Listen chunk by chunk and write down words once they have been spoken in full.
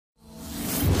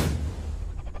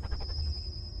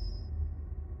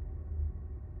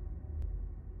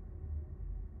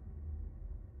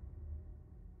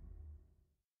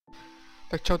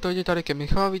Tak čau to lidi, tady je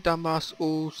Michal, vítám vás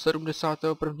u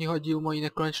 71. dílu mojí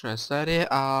nekonečné série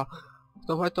a v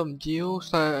tomhletom dílu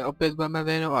se opět budeme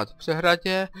věnovat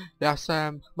přehradě. Já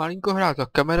jsem malinko hrál za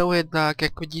kamerou jednak,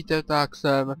 jak vidíte, tak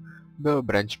jsem byl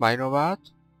branchminovat.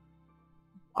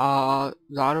 A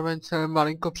zároveň jsem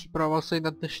malinko připravoval se i na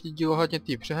dnešní díl ohledně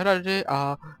té přehrady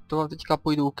a to vám teďka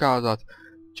půjdu ukázat.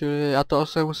 Čili já to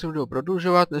asi musím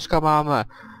prodlužovat, dneska máme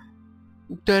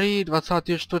úterý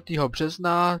 24.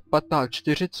 března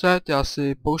 15:40, já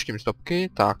si pouštím stopky,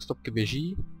 tak stopky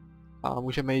běží a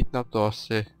můžeme jít na to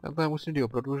asi. Já musím díl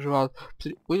prodlužovat,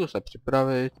 půjdu se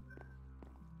připravit.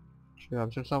 Čiže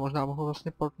já jsem se možná mohl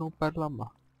vlastně portnout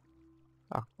perlama.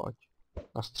 Tak pojď.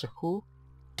 Na střechu?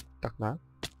 Tak ne.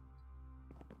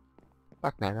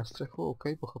 Tak ne, na střechu, ok,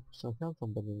 pochopil jsem na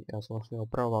tom brnění. Já jsem vlastně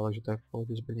opravoval, že to je v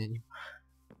pohodě s brněním.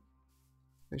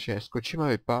 Takže skočíme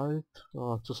vypálit,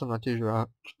 no, co jsem natěžil,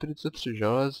 43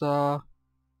 železa,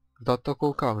 za to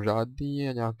koukám žádný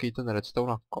a nějaký ten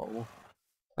redstone na kol.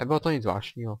 Nebylo to nic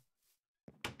zvláštního.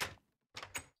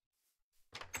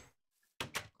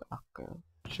 Tak,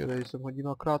 čili jsem hodím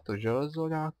akorát to železo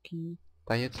nějaký,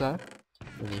 tajnice,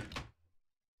 není.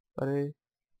 Tady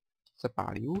se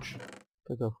pálí už,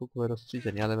 to je to chvilkové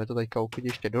rozstřízení, ale jdeme to teďka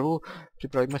uklidit ještě dolů,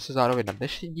 připravíme se zároveň na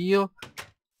dnešní díl.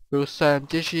 Byl jsem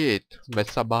těžit z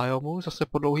metabiomu zase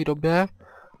po dlouhé době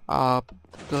a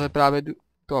to je právě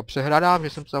to přehradám, že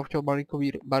jsem se chtěl malinko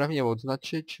barevně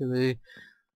odznačit, čili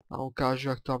a ukážu,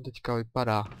 jak to vám teďka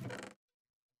vypadá.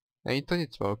 Není to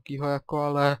nic velkého jako,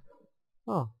 ale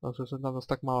no, zase jsem tam zase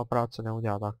tak málo práce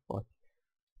neudělal, tak pojď.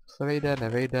 Se vejde,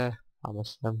 nevejde, máme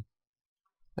sem.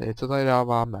 Tady co tady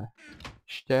dáváme?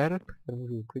 Štěrk, který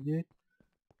můžu uklidit.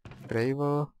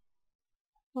 Gravel.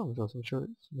 No, myslel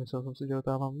jsem si, že ho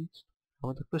tam mám víc.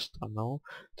 Máme takhle stranou,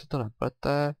 co to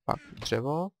neplete, pak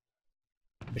dřevo,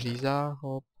 bříza,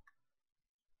 hop,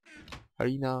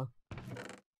 hlína.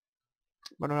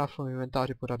 Budu na svém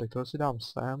inventáři pořádek, toho si dám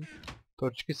sem,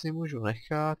 torčky si můžu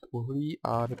nechat, uhlí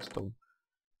a redstone.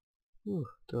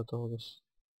 Tyjo, toho zase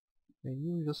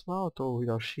není už zase málo toho uhlí,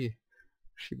 další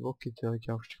bloky, tyjo,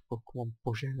 já už těch bloků mám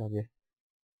požehnavě.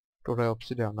 Tohle je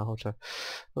obsidian nahoře.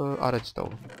 A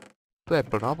redstone. To je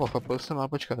plno, pochopil jsem, ale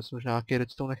počkej, já si už nějaký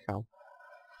redstone nechám.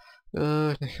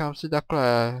 Nechám si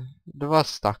takhle 2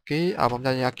 staky a mám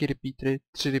tady nějaký repeatery,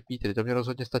 3 repeatery, to mě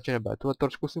rozhodně stačí nebude. Tuhle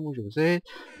torčku si můžu vzít,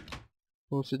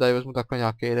 si tady vezmu takhle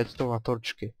nějaký redstone a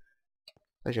torčky.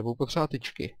 Takže budu potřebovat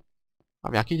tyčky.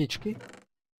 Mám nějaký tyčky?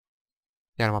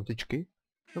 Já nemám tyčky?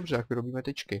 Dobře, jak vyrobíme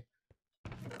tyčky.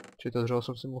 Čili to dřevo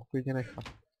jsem si mohl klidně nechat.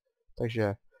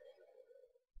 Takže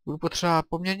budu potřebovat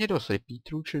poměrně dost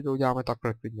repeaterů, čili to uděláme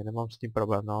takhle klidně, nemám s tím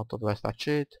problém, no, to bude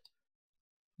stačit.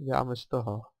 Uděláme z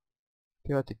toho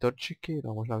tyhle ty torčiky,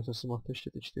 no možná bychom si mohli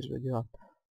ještě ty 4 dodělat.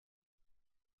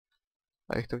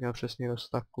 A jich to měl přesně do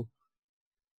staku.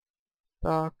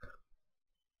 Tak.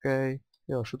 OK.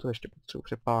 Jo, to ještě potřebuji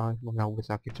přepálit, mám vůbec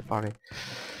nějaký přepály.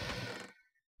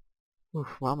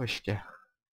 Mám ještě.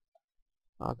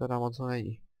 A teda moc to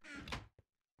není.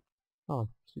 No,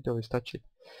 musí to vystačit.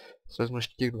 Vezmu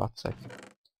ještě těch 20.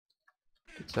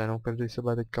 Přece jenom každý se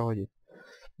bude teďka hodit.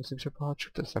 Musím přepálit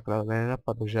šuter, sakra, mě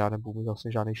nenapadlo, že já nebudu mít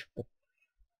vlastně žádný šuter.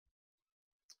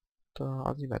 To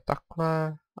hazíme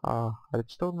takhle a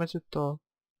redstone mezi to.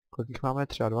 Kolik máme?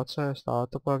 23, stále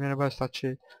to podle mě nebude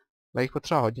stačit. Ale jich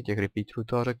potřeba hodně těch repeaterů,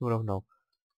 to řeknu rovnou.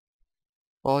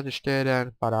 Pojď ještě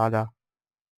jeden, paráda.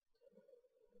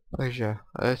 Takže,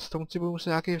 s tomu si budu muset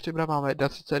nějaký přibrat, máme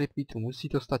 20 repeaterů, musí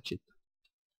to stačit.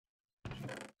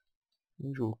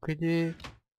 Můžu uklidit.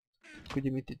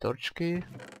 Uklidím mi ty torčky.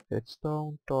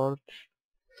 Redstone, torch.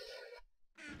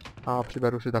 A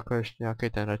přiberu si takhle ještě nějaký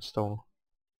ten redstone.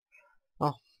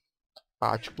 No,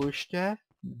 páčku ještě.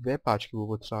 2 páčky budu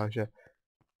potřeba, že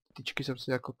tyčky jsem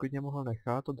si jako klidně mohl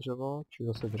nechat, to dřevo, či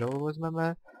zase dřevo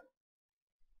vezmeme.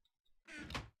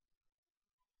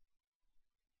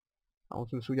 A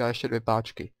musím si udělat ještě 2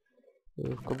 páčky.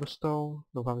 Cobblestone,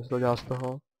 doufám, že se to dělá z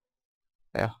toho.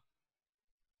 Jo.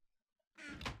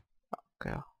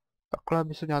 Tak jo. Takhle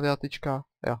by se měla dělat tyčka,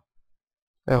 jo.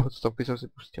 Jo, stopky jsem si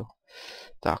pustil.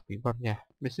 Tak, výborně.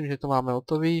 Myslím, že to máme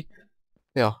hotový.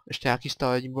 Jo, ještě nějaký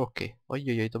stavební bloky.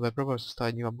 Ojjoj, to bude problém se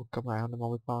stavebníma blokama, já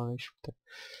nemám vypálený šuter.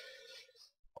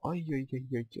 Ojjoj,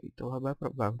 tohle bude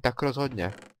problém. Tak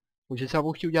rozhodně. Už se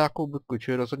budu chtít udělat nějakou budku,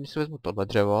 čili rozhodně si vezmu tohle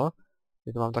dřevo.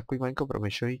 Je to mám takový malinko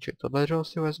promyšlený, čili tohle dřevo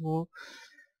si vezmu.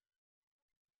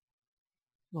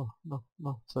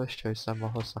 No, co ještě jsem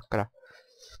mohl, sakra.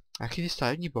 Jaký ty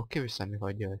stavební bloky by se mi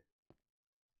hodily?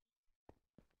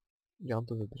 Dělám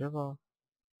to ze dřeva.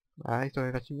 Ne, to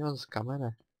je radši měl z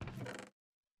kamene.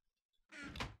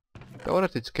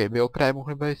 Teoreticky by okraje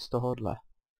mohly být z tohohle.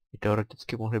 by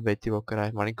teoreticky mohly být ty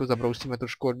okraje. Malinko zabrousíme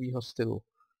trošku od mýho stylu.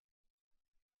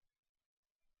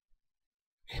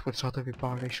 Jak potřeba to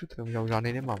vypálený šutr, já už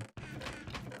žádný nemám.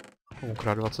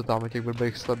 Ukradovat se tam těch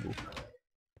blbých slabů.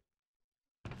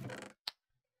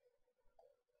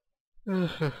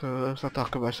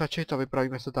 Zatákové sačit a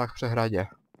vypravíme se tak v přehradě.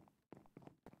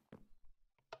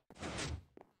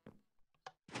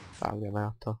 Tak jdeme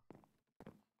na to.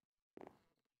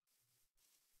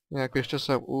 Jak ještě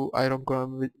jsem u Iron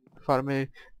kolem farmy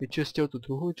vyčistil tu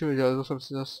truhu, čili železo jsem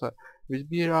si zase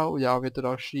vysbíral, udělám je to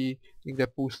další někde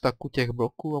půl staku těch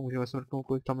bloků a můžeme se mrknout,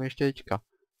 kolik tam je ještě teďka.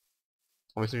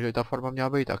 A myslím, že ta farma měla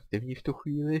být aktivní v tu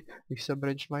chvíli, když jsem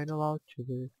branch minoval,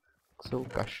 čili se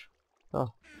ukaž. No,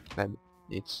 ne,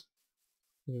 nic.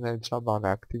 Ne, třeba byla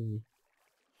neaktivní.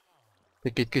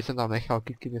 Ty kytky jsem tam nechal,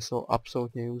 kytky mě jsou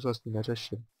absolutně úzastní,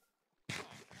 neřeším.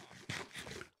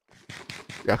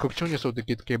 Jako k čemu jsou ty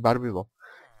kytky? Barvivo.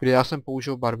 Kdy já jsem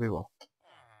použil barvivo.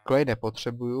 Klej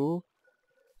nepotřebuju.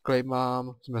 Klej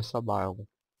mám z mesa biomu.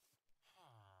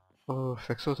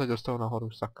 Jak se ho teď dostal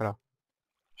nahoru, sakra.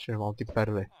 Ještě mám ty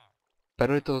perly.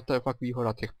 Perly to je fakt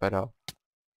výhoda těch perel.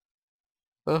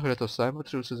 Kde to jsem?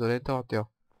 Potřebuji se zorientovat, jo.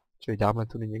 Čili dáme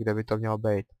tu někde by to mělo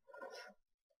být.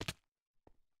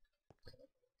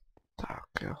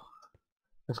 Tak jo.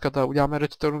 Dneska tady uděláme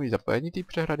redstoneový zapojení té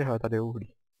přehrady, hele tady je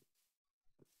uhlí.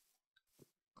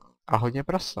 A hodně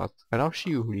prasat. A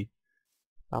další uhlí.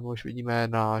 Tam už vidíme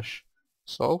náš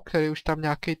sloup, který už tam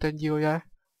nějaký ten díl je.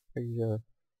 Takže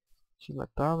číme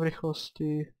tam v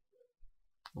rychlosti.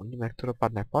 Uvidíme, jak to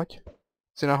dopadne. Pojď.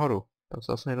 Jsi nahoru. Tam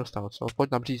se zase nedostanu, co?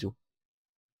 Pojď na břízu.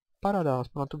 Paráda,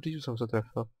 aspoň na tu břízu jsem se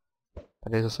trefil.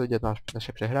 Tady je zase vidět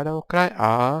naše přehrada okraj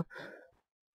a...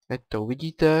 Teď to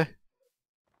uvidíte.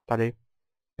 Tady.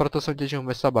 Proto jsem těžil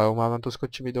mesa biom, mám to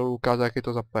skočím mi dolů ukázat, jak je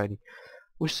to zapojený.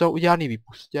 Už jsou udělaný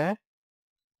výpustě.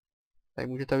 Tady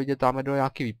můžete vidět, dáme do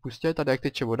nějaký výpustě, tady jak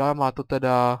teče voda, má to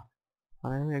teda... A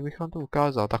nevím, jak bych vám to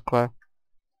ukázal, takhle.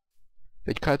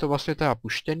 Teďka je to vlastně teda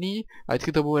puštěný a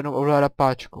vždycky to bude jenom ovládat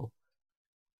páčkou.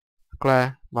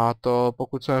 Takhle má to,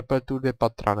 pokud se nepletu, 2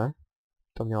 patra, ne?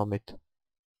 To mělo mít.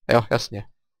 Jo, jasně.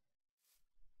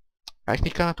 A jak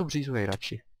teďka na tu břízu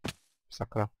nejradši.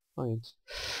 Sakra, no nic.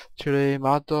 Čili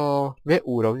má to 2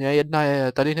 úrovně, jedna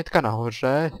je tady hnedka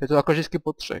nahoře, je to takhle vždycky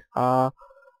po 3. A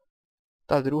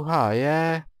ta druhá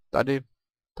je tady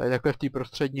takhle v té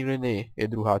prostřední linii je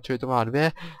druhá, čili to má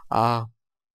 2 a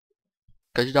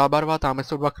každá barva, dáme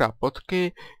jsou 2krát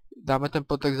potky, dáme ten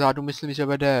potek zádu, myslím, že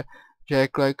vede, že je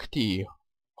k té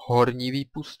horní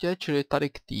výpustě, čili tady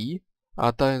k té,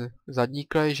 a ten zadní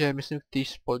klej, že je myslím k té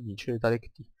spodní, čili tady k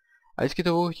té. A vždycky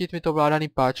to budu chtít mi to ovládaný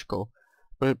páčkou.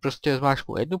 Prostě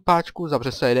zmáčknu jednu páčku,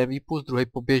 zavře se jeden výpust, druhý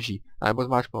poběží. A nebo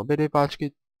zmáčknu obě 2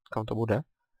 páčky, kam to bude.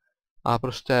 A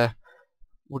prostě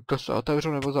buď to se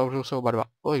otevřou, nebo zavřou se oba 2.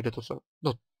 Oj, kde to jsou?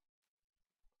 No.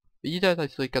 Vidíte, tady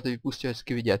jsou ty výpustě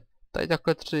hezky vidět. Tady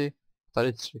takhle 3,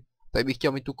 tady 3. Tady bych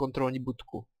chtěl mít tu kontrolní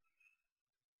budku.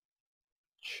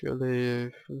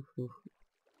 Čili...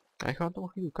 Jak vám to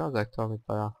mohl ukázat, jak to tam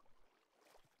vypadá.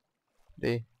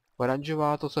 Tady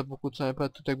oranžová, to se pokud se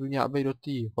nepletu, tak by měla být do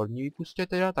té horní výpustě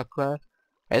teda, takhle.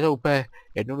 A je to úplně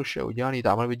jednoduše udělaný,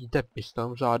 tamhle vidíte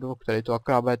piston vzadu, který to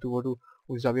akorát bude tu vodu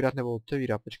už zavírat nebo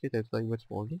otevírat. Počkejte, je to tady vůbec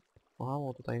možný?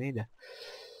 Aha, to tady nejde.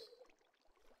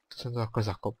 To jsem to takhle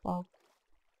zakopal?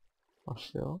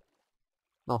 Asi jo.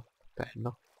 No, to je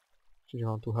jedno. Čiže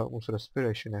mám tu helmu s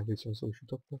respiration, jak jsem se už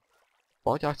utopil.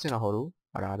 Pojď, já chci nahoru,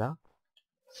 ráda.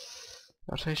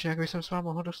 Já přemýšlím, jak bych jsem se vám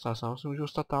mohl dostat, sám se můžu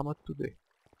dostat tamhle tudy.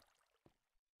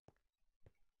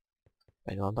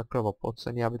 Teď mám takhle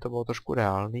oplocený, aby to bylo trošku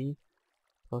reálný.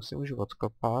 To si můžu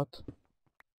odkopat.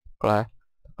 Takhle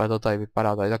to tady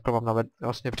vypadá, tady takhle mám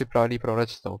vlastně připravený pro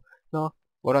redstone. No,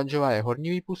 oranžová je horní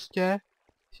výpustě.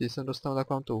 Když jsem dostal, tak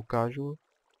vám to ukážu.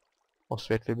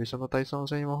 Osvětlit by jsem to tady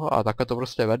samozřejmě mohl, a takhle to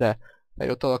prostě vede. Tady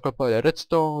do toho takhle pojede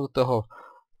redstone, do toho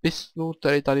pistonu,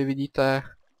 který tady vidíte.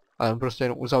 A jen prostě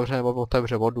jenom uzavře nebo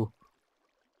otevře vodu.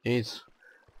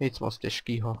 Nic moc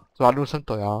těžkýho. Zvládnul jsem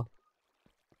to já.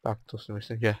 Tak to si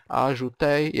myslím, že... A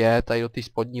žlutej je tady do té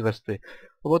spodní vrstvy.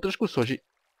 To bylo trošku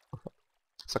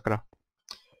Sakra.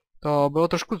 To bylo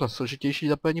trošku složitější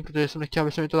zapojení, protože jsem nechtěl,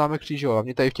 aby se mi to dáme křížilo. A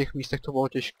mě tady v těch místech to bylo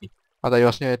těžký. A tady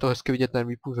vlastně je to hezky vidět ten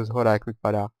výpust ze zhora, jak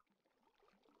vypadá.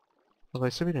 No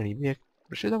tady se mi nelíbí, jak...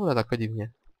 Proč je to bude takhle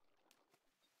divně?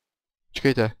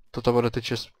 Počkejte, toto bude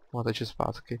teče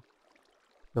zpátky.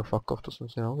 No fuck off, to jsem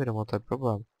si neuvědomil, to je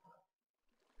problém.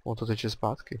 To teče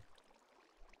zpátky.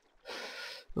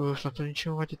 Už na to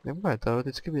ničemu vadit nebude,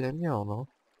 teoreticky by nemělo, no.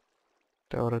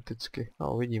 Teoreticky,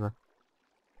 no uvidíme.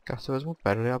 Tak já si vezmu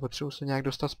perly a potřebuji se nějak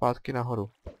dostat zpátky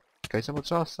nahoru. Když jsem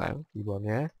potřeba sem,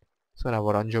 výborně. Jsme na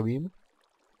oranžovým.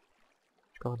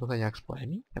 Počkám, to tady nějak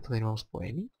spojený? Já to tady nemám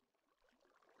spojený?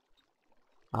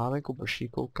 A venku prší,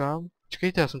 koukám.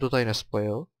 Počkejte, já jsem to tady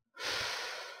nespojil.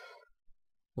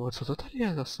 Nebo co to tady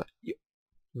je zase? Jo.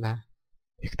 Ne.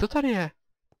 Jak to tady je?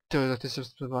 Tyjo, tak ty jsem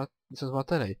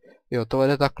zmatený. Jo, to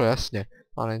vede takhle, jasně.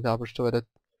 Ale nevím teda, proč to vede...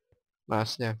 No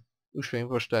jasně. Už vím,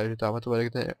 proč to je, že tam to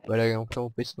vede jenom k tomu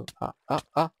pistonu.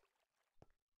 A.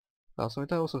 Já jsem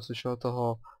jsem slyšel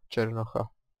toho černocha.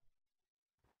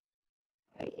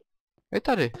 Je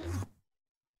tady.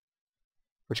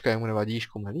 Počkej, mu nevadí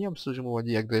škumelý? Já myslím, že mu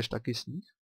vadí jak jdeš, taky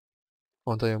sníh.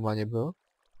 On tady normálně byl.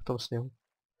 V tom sněhu.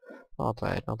 No to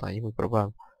je jedno, to není můj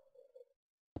problém.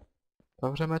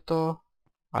 Zavřeme to.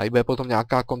 A tady bude potom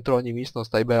nějaká kontrolní místnost.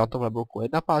 Tady bude na tomhle bloku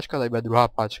jedna páčka, tady bude druhá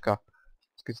páčka.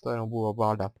 Vždycky to jenom budu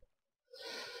ovládat.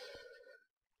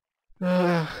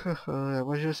 Já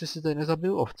možná, že si tady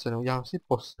nezabil ovce, neudělám si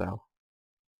postel.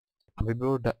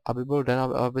 Aby byl den,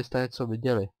 abyste něco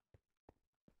viděli.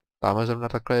 Tam zrovna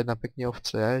takhle jedna pěkně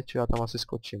ovce je, či já tam asi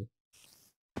skočím.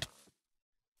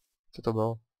 Co to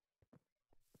bylo?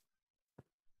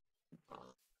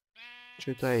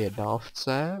 Čili to je jedna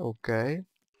ovce, OK.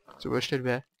 Třeba ještě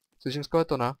dvě. Slyším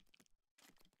skeletona?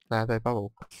 Ne, to je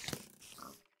pavouk.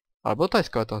 Ale byl tady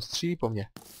skeleton, střílí po mně.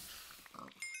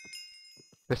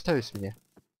 Kde jste vy svině?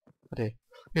 Tady.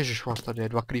 Ježiš, vás tady je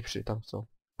dva creepři, tam jsou.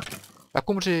 Tak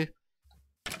umři!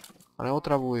 A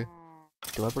neotravuj.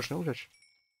 Tyhle, proč neumřeš?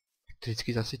 Ty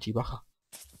vždycky zasytí, bacha.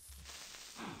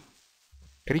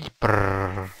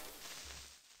 Creeper.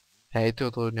 Hej,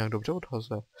 tyjo, to nějak dobře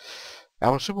odhazuje.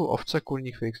 Já potřebuji ovce,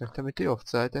 kurník fix, nechte mi ty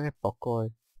ovce, dejte mi pokoj.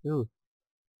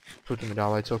 Co ty mi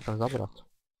dávají celkem zabrat?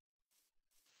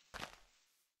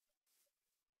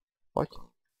 Pojď.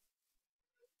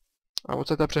 A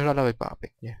ovce ta přehrada vypadá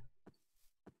pěkně.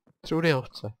 Třudy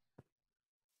ovce.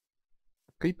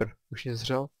 Creeper, už mě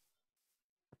zřel.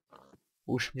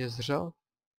 Už mě zřel.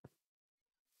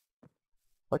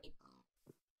 Pojď.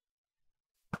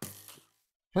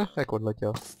 Jak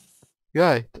odletěl.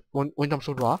 Jej, oni tam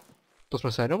jsou dva? To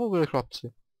jsme se nedomluvili,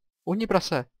 chlapci. Uhni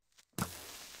prase.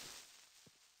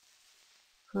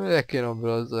 Jak jenom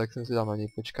bylo, jak jsem si tam na něj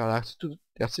počkal.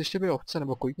 Já chci ještě dvě ovce,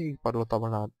 nebo kolik jich padlo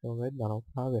tam na jedna, no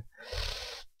právě.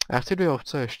 Já chci dvě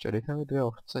ovce ještě, dejte mi dvě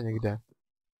ovce někde.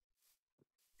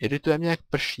 Irituje mě jak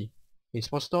prší.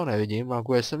 Nic moc toho nevidím,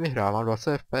 maguje se mi hrá, mám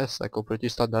 20 FPS, jako proti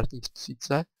standardní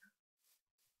 30.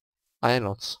 A je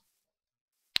noc.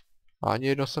 A ani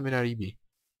jedno se mi nelíbí.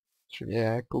 Takže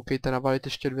mě, koukejte navalit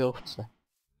ještě dvě ovce.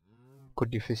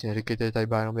 Kodify si neříkejte, že tady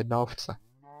byla jenom jedna ovce.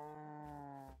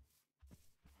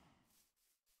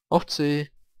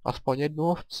 Ovci! Aspoň jednu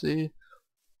ovci!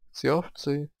 Chci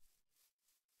ovci!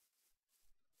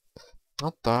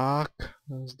 No tak,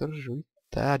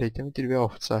 zdržujte, dejte mi ty dvě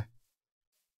ovce.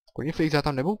 Kodify, já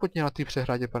tam nebudu potně na té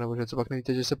přehradě, pane bože, co pak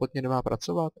nevíte, že se potně nemá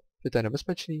pracovat? Že to je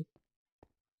nebezpečný?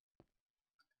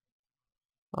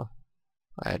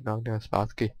 A jedno, jdeme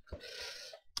zpátky.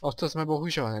 Ovce jsme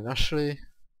bohužel nenašli.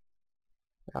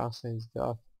 Já se nic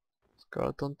dělat.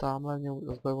 Skeleton tamhle mě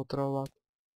zase bude otravovat.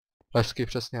 Lesky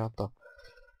přesně na to.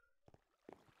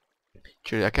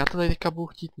 Čili jak já to tady teďka budu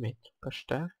chtít mít?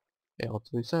 Kažte? Jo,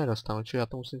 to se nedostanu, čili já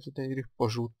to musím si tady někdy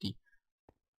požlutý.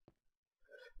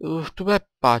 Tu bude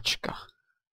páčka.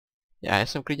 Já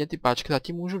jsem klidně ty páčky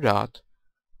zatím můžu dát.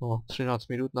 No, 13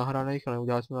 minut nahraných, ale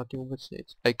neudělali jsme zatím vůbec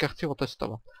nic. Teďka chci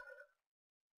otestovat.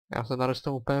 Já jsem tady s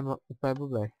tom úplně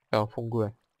blbej. Jo,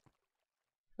 funguje.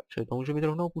 Takže to může být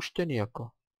rovnou puštěný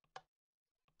jako.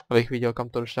 Abych viděl, kam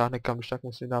to došáhne, kam už tak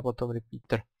musím dát potom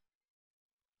repeater.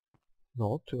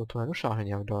 No, tyjo, to nedošáhne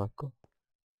nějak daleko.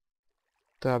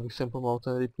 To já bych sem pomalu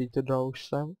ten repeater dal už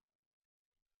sem.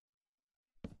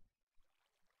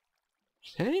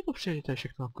 Není to přijde, to je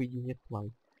všechno takový divně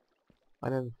tmavý. A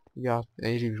jdem dělat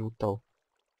nejdřív žlutou.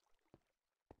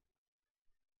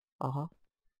 Aha.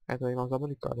 Já tady mám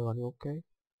zabarikádovaný, OK.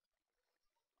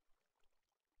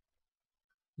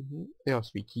 Jo,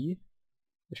 svítí.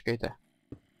 Počkejte.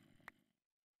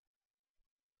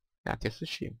 Já tě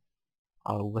slyším.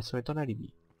 Ale vůbec se mi to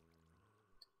nelíbí.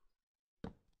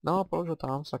 No, polož ho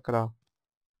tam, sakra.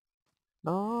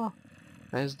 No,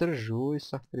 nezdržuj,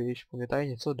 sakryš, po mě tady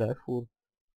něco jde furt.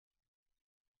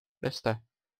 Kde jste?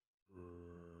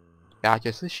 Já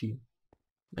tě slyším.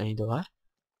 Není dole?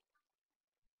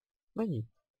 Není.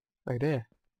 Tak kde je?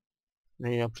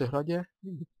 Není na přehradě?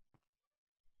 Není.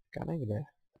 Taká někde.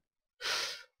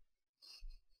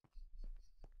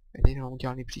 Tady nemám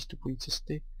udělaný přístupový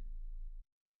cesty.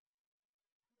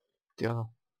 Jo.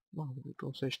 No,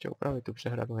 to se ještě opravit tu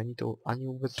přehradu, není to ani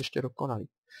vůbec ještě dokonalý.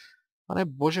 Pane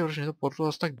bože, proč mě to portlo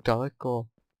zase tak daleko?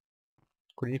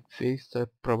 Kurní fix, to je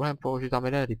problém položit tam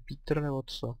jeden repeater nebo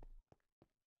co?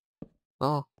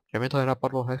 No, že mi to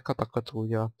nenapadlo hnedka takhle to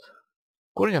udělat.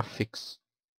 Kurňa fix.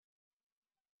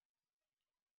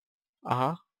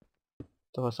 Aha.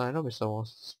 Tohle se jenom vyslovo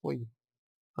spojí.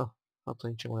 A to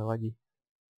ničemu nevadí.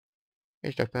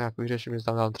 Ještě tak to nějak vyřeším, že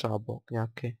tam dám třeba blok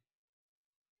nějaký.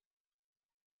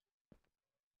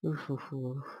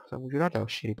 Tam můžu dát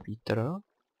další repeater.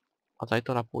 A tady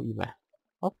to napojíme.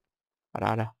 Hop,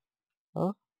 ráda.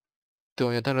 Ty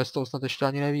mě ten redstone snad ještě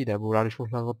ani nevíde, budu rád, když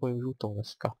možná zapojím žlutou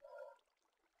dneska.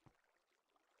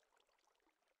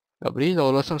 Dobrý,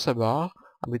 tohle jsem se bál,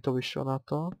 aby to vyšlo na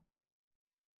to.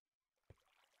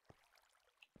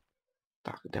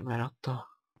 Tak jdeme na to.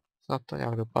 Snad to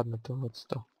nějak dopadne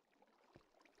tohleto.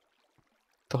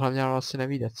 Tohle mě ale asi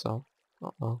nevíde, co?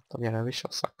 No, to mě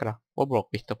nevyšlo, sakra. Oblok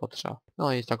bych to potřeboval.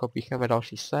 No nic, tak opíchneme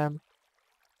další sem.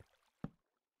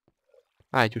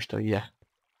 A teď už to jde.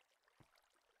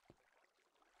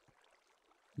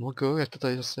 Mogu, jak to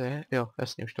tady zase je? Jo,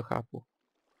 jasně, už to chápu.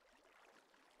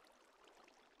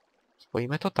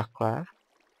 Spojíme to takhle.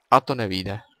 A to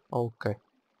nevíde. OK.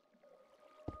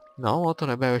 No, to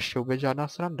nebude ještě vůbec žádná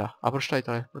sranda. A proč tady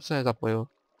to ne? Proč se nezapojil?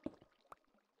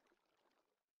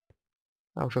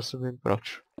 Já už asi vím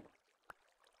proč.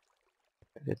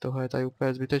 Takže tohle je tady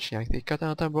úplně zbytečně. Jak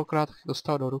teďka ten blok rád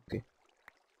dostal do ruky.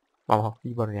 Mám ho,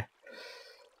 výborně.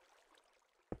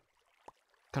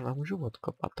 Tenhle můžu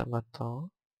odkopat, tenhleto.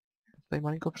 Tady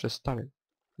malinko přestavím.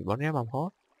 Výborně, mám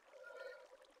ho.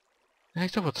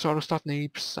 Jak to potřeba dostat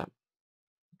nejlíp sem.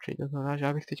 Určitě to znamená, že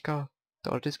já bych teďka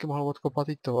teoreticky mohl odkopat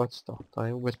i tohleto. To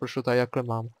nevím vůbec, proč to tady jakhle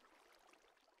mám.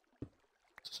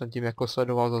 Co jsem tím jako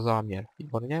sledoval za záměr.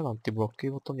 Výborně, mám ty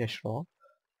bloky, o to mě šlo.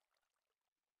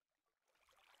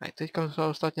 A teďka musím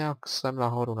dostat nějak sem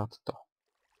nahoru nad to.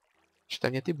 Čte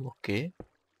mě ty bloky.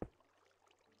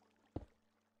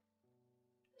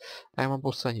 A já mám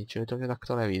poslední, čili to mě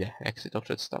takto nevíde, jak si to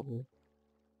představuju.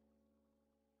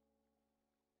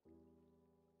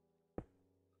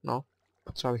 No,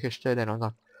 potřeba bych ještě jeden,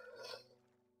 no.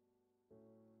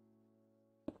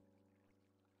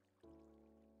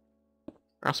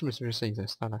 Já si myslím, že se nic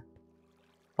nestane.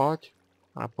 Pojď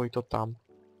a napoj to tam.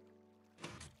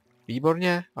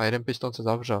 Výborně, a jeden piston se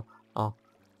zavřel. No.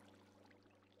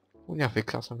 Udělám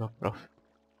fixa, jsem to prof.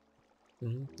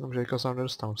 Dobře, teďka se tam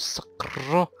nedostanu.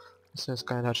 Sakro! To se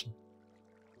dneska nedaří.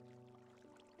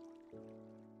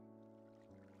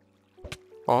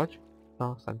 Pojď.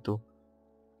 No, jsem tu.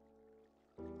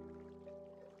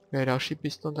 Je další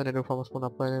piston, ten doufám aspoň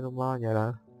napojený normálně,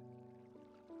 ne?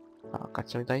 Tak, ať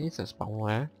se mi tady nic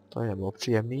nespamuje. To nebylo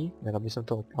příjemný, nerad bych jsem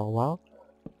to opravoval.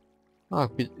 No,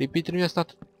 repeater mě snad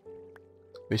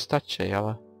vystačí,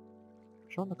 ale...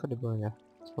 Čo on takhle debilně?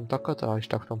 Aspoň takhle to, až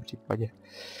tak v tom případě.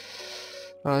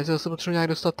 Ale jestli se potřebuji nějak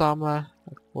dostat tamhle,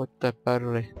 tak pojďte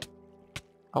perly.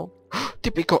 Au.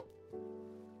 Ty piko!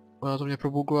 Ono to mě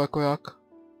probuglo jako jak?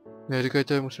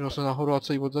 Neříkejte, musím zase nahoru a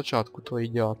celý od začátku to jít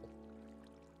dělat.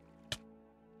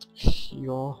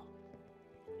 Jo.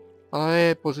 Ale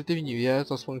je pozitivní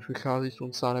věc, aspoň už vychází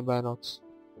slunce a nebe noc.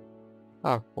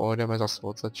 Tak, pojedeme zase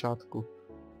od začátku.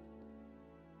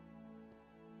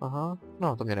 Aha,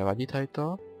 no to mě nevadí tady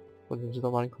to. Potom si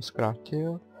to malinko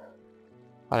zkrátil.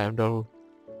 A jdem dolů.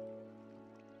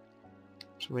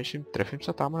 Přemýšlím, trefím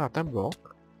se tam na ten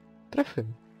blok?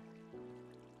 Trefím.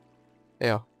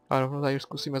 Jo, a rovnou tady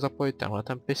zkusíme zapojit tenhle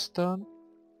ten piston.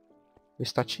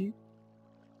 Vystačí?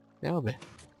 Mělo by.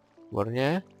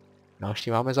 Výborně.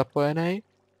 Další máme zapojený.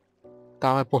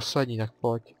 Dáme poslední, tak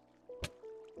pojď.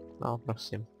 No,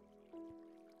 prosím.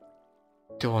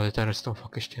 Ty vole, ten redstone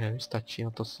fakt ještě nevystačí,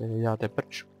 no to si neděláte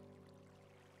prču.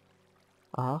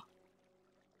 Aha.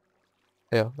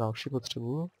 Jo, další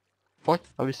potřebuju. Pojď,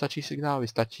 a vystačí signál,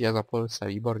 vystačí a zapojil se,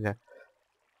 výborně.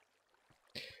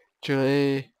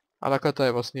 Čili... A takhle to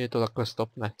je vlastně, to takhle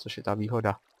stopne, což je ta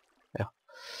výhoda. Jo.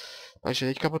 Takže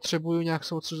teďka potřebuju nějak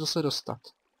se odsud zase dostat.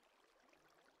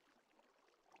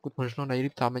 Pokud možno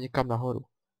nejlíp dáme někam nahoru.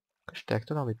 Kažte, jak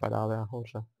to tam vypadá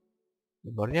nahoře.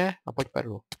 Výborně, a pojď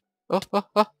perlu.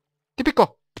 Ty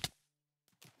piko!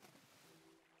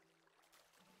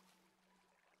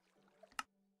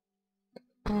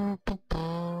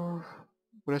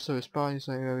 Bude se vyspat, nic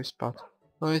se nejde vyspat.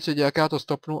 No nic se děje, jak já to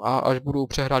stopnu a až budu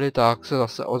přehrady, tak se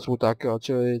zase ozvu tak jo,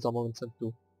 čili za moment jsem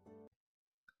tu.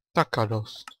 Tak a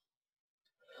dost.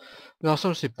 Dal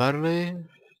jsem si perly,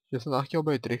 že jsem tam chtěl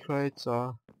být rychlejc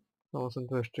a no, jsem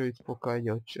to ještě víc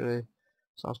pokajdil, čili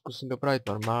sám zkusím dopravit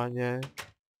normálně.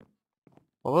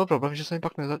 A byl problém, že se mi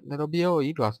pak nedobíjelo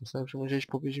jídlo, já jsem se nevšiml, že když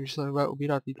poběžím, že se nebude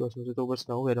ubírat jídlo, jsem si to vůbec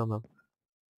neuvědomil.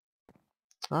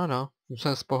 Ano, už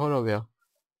jsem spohodověl.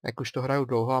 Jak už to hraju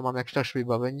dlouho a mám jakž takž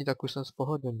vybavení, tak už jsem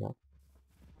spohodlněn.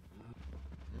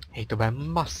 Hej, to bude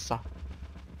masa.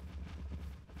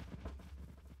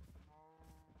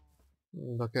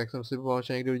 Tak jak jsem si poval,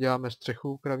 že někdy uděláme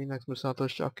střechu kravín, tak jsme se na to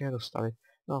ještě taky nedostali.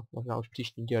 No, možná už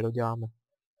příští díl doděláme.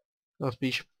 No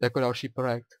spíš jako další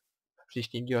projekt. V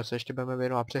příštím díle se ještě budeme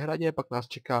věnovat přehradě, pak nás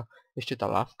čeká ještě ta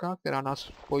lávka, která nás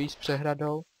spojí s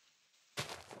přehradou.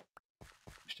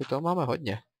 Ještě toho máme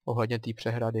hodně, ohledně té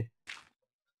přehrady.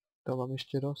 To mám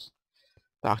ještě dost.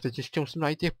 Tak, teď ještě musím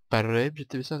najít těch perly, protože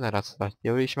ty by se nerad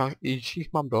ztratil, když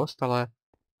jich mám dost, ale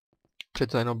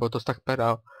přece jenom byl to tak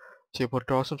perel. Čili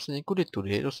portoval jsem se někudy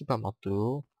tudy, to si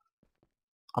pamatuju.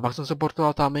 A pak jsem se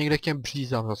portoval tam někde k těm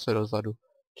břízám zase dozadu.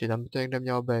 Čili tam by to někde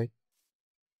mělo být.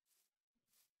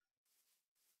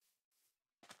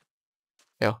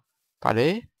 Jo,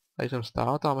 tady jsem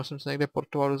stál, tam jsem se někde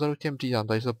portoval dozadu k těm břízám,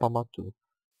 tady se to pamatuju.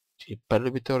 Čili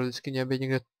perly by teoreticky měly být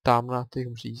někde tam na těch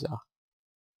břízách.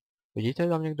 Vidíte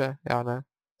tam někde? Já ne.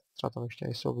 Třeba tam ještě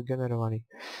nejsou vygenerovaný.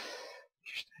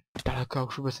 Daleko,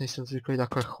 už vůbec nejsem zvyklý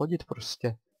takhle chodit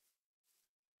prostě.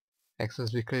 Jak jsem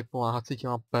zvyklý pomáhat si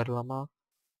těma perlama.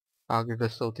 A kde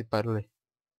jsou ty perly?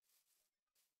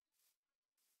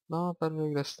 No,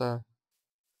 perly, kde jste?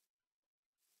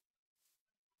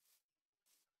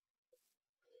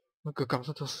 No, kam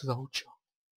se to se zaučil?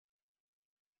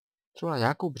 Třeba na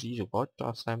nějakou břížu, pojď, to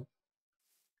já jsem.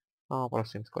 No,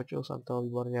 prosím, skočil jsem to,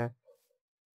 výborně.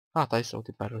 A tady jsou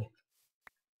ty perly.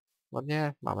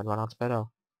 Výborně, máme 12 perel.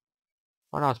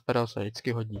 12 perel se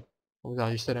vždycky hodí. Možná,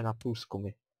 když se jde na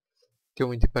průzkumy.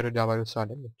 Ty perly dávají docela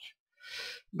damage.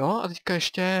 No a teďka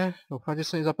ještě, doufám, že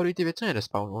se mi za prvý ty věci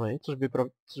nedespawnuly,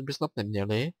 což by snad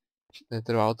neměli.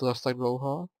 Netrvalo to zase tak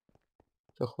dlouho.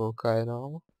 To chvilka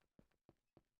jenom.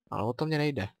 Ale o to mě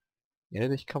nejde. Mě jde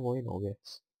teďka o jinou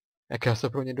věc. Jak já se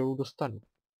pro ně dolů dostanu.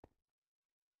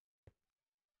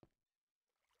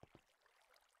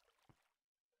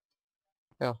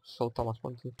 Jo, jsou tam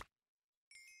aspoň ty.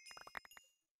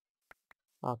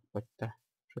 A pojďte.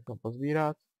 Všechno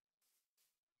pozbírat.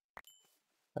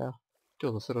 Jo.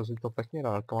 To zase rozlít to pěkně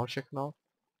daleko mám všechno.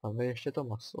 Máme ještě to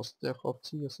maso z těch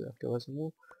ovcí, asi taky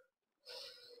vezmu.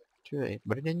 Čili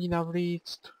brnění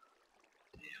navlíct.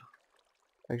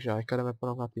 Takže teďka jdeme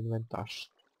porovnat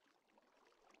inventář.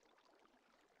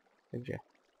 Takže.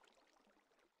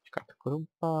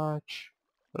 Krumpáč,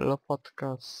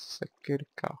 lopatka,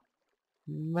 sekyrka,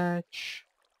 meč,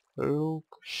 luk,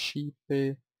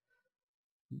 šípy,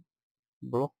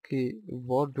 bloky,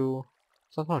 vodu,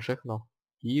 snad mám všechno.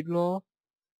 Jídlo,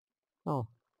 no,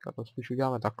 to spíš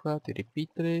uděláme takhle, ty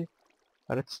repeatery,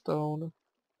 redstone,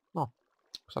 no,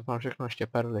 snad mám všechno, ještě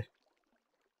perly,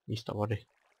 místo vody.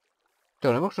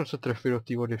 To nemohl jsem se trefit do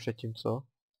té vody předtím, co?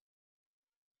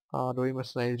 A dojíme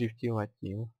se nejdřív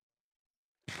tím.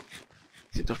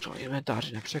 Si to v tom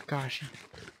inventáři nepřekáží.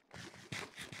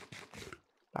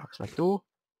 Tak, jsme tu.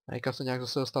 Teďka se nějak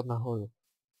zase dostat nahoru.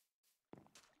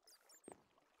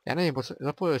 Já nevím,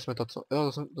 zapojili jsme to, co?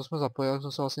 Jo, to jsme zapojili,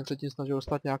 jsem se vlastně předtím snažil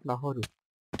dostat nějak nahoru.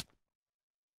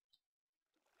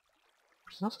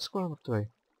 Proč jsem se skoro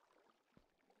mrtvej?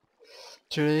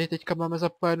 Čili teďka máme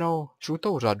zapojenou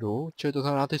žlutou řadu, čili to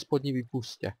znamená ty spodní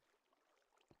výpustě.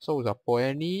 Jsou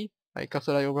zapojený, a teďka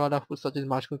se dají ovládat v podstatě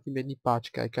zmáčknutím jedný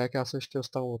páčky, jak já se ještě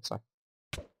dostanu oce.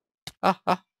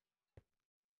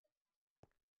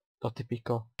 To ty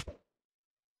píko.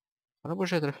 Ano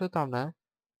bože, trefil tam, ne?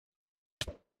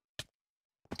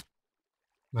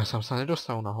 Já jsem se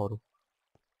nedostal nahoru.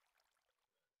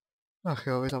 Ach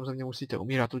jo, vy tam ze mě musíte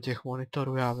umírat u těch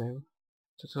monitorů, já vím.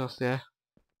 Co to zase je?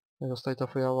 Je zase tady ta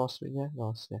fialová svině? No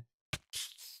vlastně.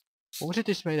 Umři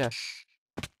ty smejde.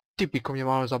 Ty píko, mě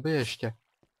málo zabije ještě.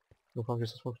 Doufám, že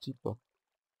se svou chcípl.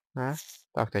 Ne?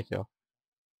 Tak teď jo.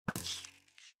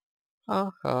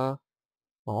 Aha.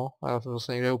 No, a já jsem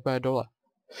zase někde úplně dole.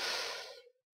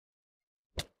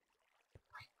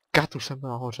 Kat, už jsem byl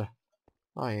nahoře.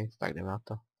 No nic, tak jdeme na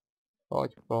to.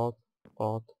 Pojď.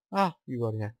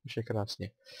 Výborně, už je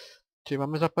krásně. Čili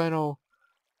máme zapojenou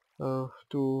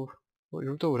tu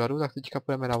žlutou řadu, tak teďka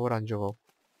půjdeme na oranžovou.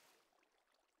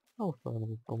 No už to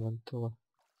nebudu komentovat.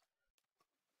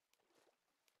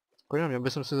 Konečně, měl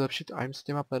bych se zlepšit aim s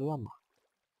těma perlama.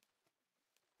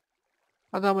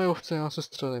 A dáme ovce, já se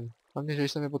střelím. Hlavně, že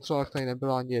jsem je potřeboval, tak tady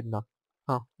nebyla ani jedna.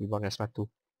 Výborně, jsme tu.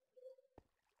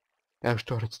 Já už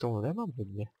toho redstone nemám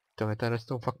hodně. To mi ten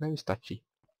redstone fakt nevystačí.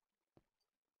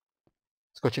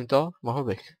 Skočím to? Mohl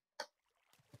bych.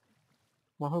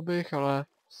 Mohl bych, ale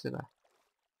asi ne.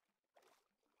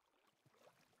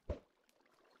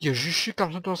 Ježiši,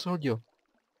 kam jsem to asi hodil?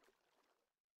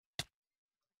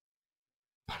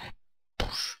 Pane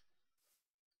puš.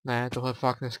 Ne, tohle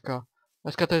fakt dneska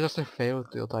Dneska to je zase fail,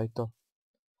 tyjo, tady to.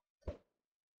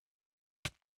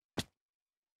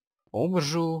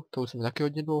 Umřu, to už se mi taky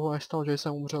hodně dlouho nestalo, že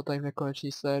jsem umřel tady v nekonečné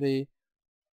sérii.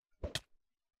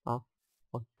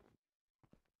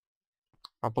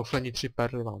 A poslední 3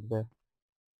 perly mám 2.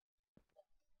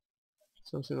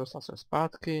 Jsem si dostal sem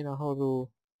zpátky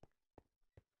nahoru.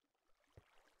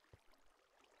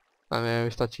 A mi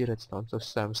vystačí redstone, což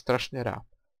jsem strašně rád.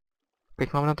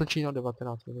 Teď mám natočit na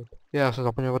 19 minut. Já jsem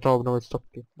zapomněl toho obnovit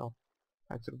stopky, no.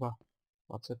 Tak zhruba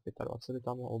 25 a 20 by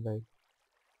tam mohlo být.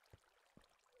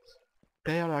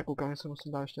 Okay, ale já koukám, že se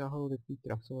musím dát ještě nahoru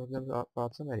repeater. Chceme hodně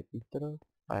pláceme repeater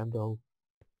a jdem dolů.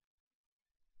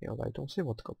 Jo, tady to musím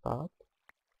odkopat.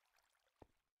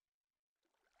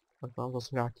 Tak vám zase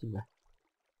vrátíme.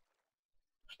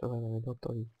 Už tohle není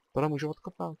hotový. Tohle můžu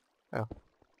odkopat? Jo.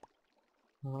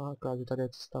 No, akorát, že tady je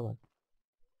cesta ven.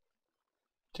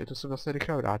 Čili to se zase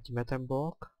rychle vrátíme, ten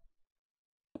blok.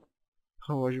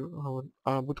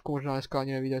 A budku možná dneska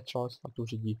ani nevíde čas na tu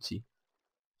řídící.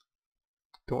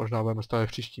 To možná budeme stavit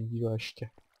v příštím díle ještě.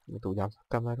 My to udělám za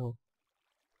kamerou.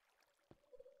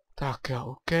 Tak jo,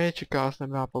 ok, čeká nás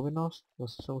nemělá povinnost.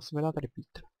 Zase se musíme dát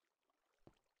repeater.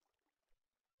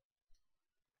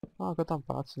 No, jako tam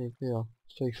plácní, jo.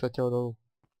 Ještě jich letěl dolů.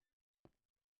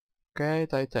 Ok,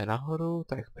 tady to je nahoru,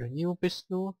 tak k prvnímu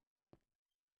pistonu.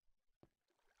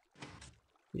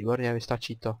 Výborně,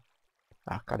 vystačí to.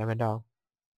 Tak a jdeme dál.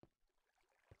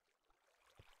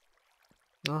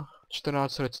 No,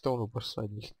 14 redstoneů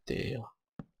posledních, tyjo.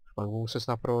 Pak budu muset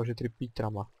snad proložit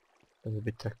repeaterama. Ten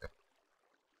zbytek.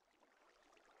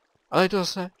 Ale je to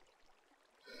zase.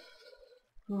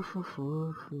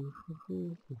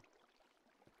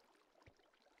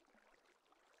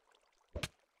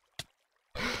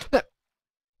 Ne!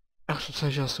 Já jsem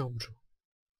se, že zase umřu.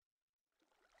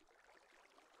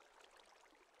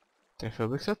 Trefil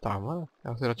bych se tam, ale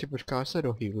já si radši počkám, až se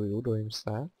dohýluju, dojím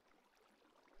se.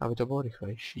 Aby to bylo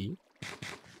rychlejší.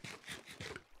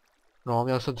 No,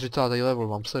 měl jsem 30. level,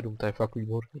 mám 7, to je fakt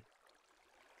výborný.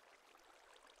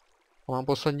 A mám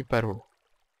poslední perlu.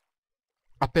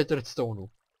 A 5 redstoneů.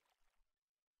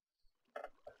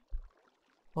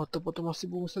 A to potom asi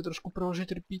budu muset trošku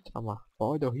proložit repeaterama.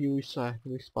 Pojď, dohýluj se,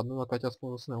 kdybych spadnul na Kaťa,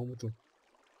 aspoň zase neumřu.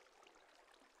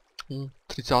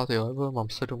 30. level, mám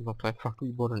 7, no to je fakt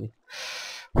výborný.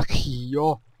 Tak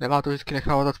jo, nemá to vždycky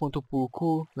nechávat aspoň tu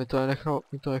půlku, mi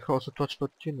to nechalo sotva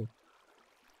čtvrtinu.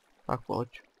 Tak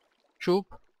pojď.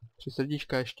 Šup, 3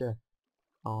 srdíčka ještě.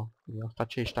 No, jo,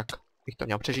 stačíš, tak bych to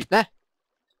měl přežít, ne!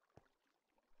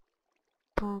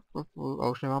 A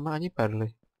už nemáme ani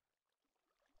perly.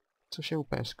 Což je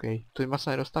úplně skvělý. Tu jim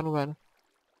vlastně nedostanu ven.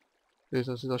 Když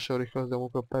jsem si zašel rychle z domu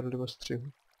pro perly ve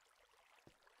střihu.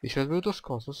 Když rozbiju to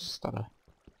sklo, co se stane?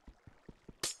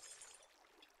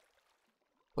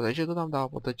 Poteče to tam dál,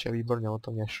 poteče, výborně, o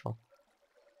to mě šlo.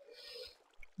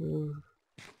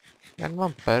 Jak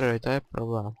mám perly, to je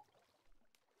problém.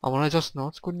 A ono je zas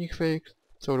noc, kurník fix.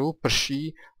 Celou dobu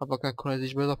prší a pak nakonec,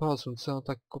 když bude zapadat slunce, no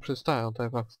tak jako přestane, no to je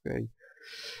fakt skvělý.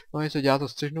 No nic se dělá to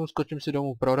střihnu, skočím si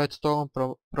domů pro redstone,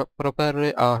 pro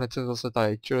perly a hned jsem zase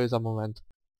tady, čili za moment.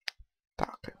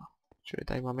 Tak jo. Čili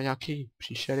tady máme nějaký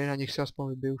příšery, na nich si aspoň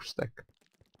vybiju vztek.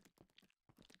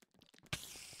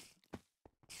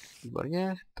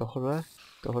 Výborně,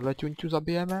 tohle ťuňťu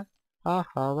zabijeme.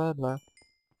 Aha, vedle.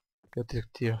 Jo, ty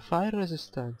fire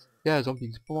resistance. Je,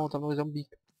 zombík, pomalu tam je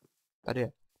zombík. Tady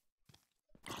je.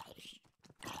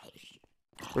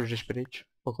 Proč jdeš pryč?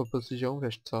 Pochopil si, že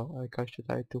umřeš, co? A jaká ještě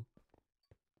tady tu.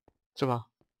 Co má?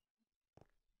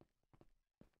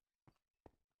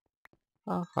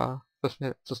 Aha,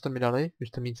 co jste mi dali? Vy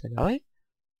jste mi nic nedali?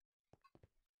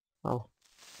 No.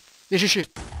 Ježiši!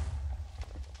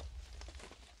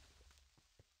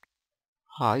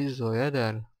 Hajzo,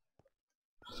 jeden.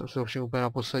 Jsem se ovšem úplně na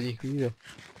poslední chvíli.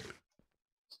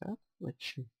 Co?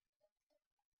 Lečí.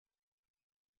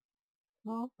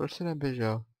 No, proč si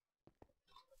neběžel?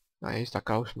 No nic, tak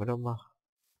už jsme doma.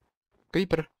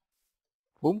 Creeper.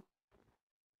 Bum.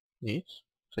 Nic,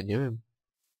 se divím.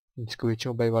 Vždycky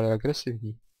většinou bývaly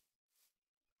agresivní.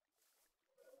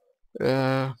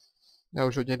 Já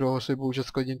už hodně dlouho slibuju, že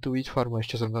sklidím tu víc farmu,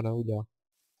 ještě jsem to neudělal.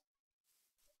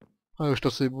 A už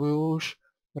to slibuju už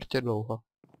mrtě dlouho.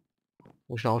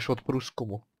 Možná už od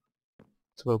průzkumu.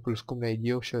 Co byl průzkumný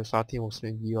díl v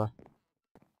 68. díle.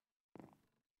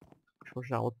 Už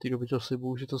možná od té doby to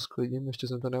slibuju, že to sklidím, ještě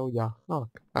jsem to neudělal. No,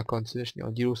 na konci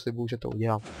dnešního dílu slibuju, že to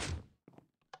udělám.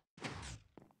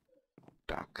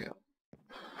 Tak jo.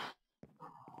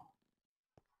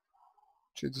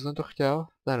 Čili co jsem to chtěl?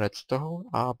 Ten redstone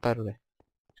a perly.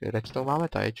 Čili redstone máme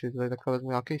tady, čili tady takhle vezmu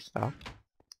nějaký stav.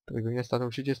 To by mě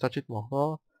určitě stačit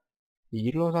mohlo.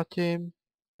 jídlo zatím.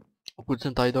 Pokud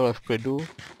jsem tady dole v klidu.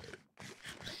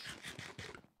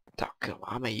 Tak,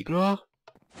 máme jídlo.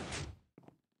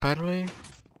 Perly.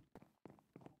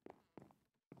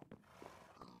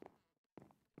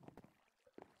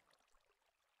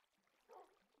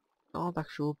 No tak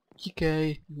šup,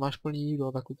 utíkej, máš plný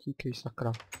jídlo, tak utíkej,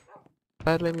 sakra.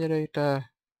 Perly mě dejte.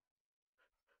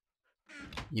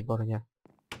 Výborně.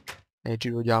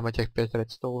 Nejdřív uděláme těch 5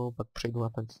 redstoneů, pak přejdu na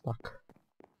ten stack.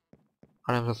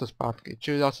 A jdem zase zpátky,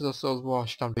 čili já se zase ozvu,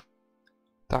 až tam.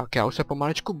 Tak, já už se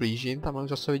pomalečku blížím, tam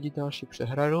zase vidíte naši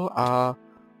přehradu a...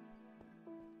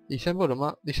 Když jsem byl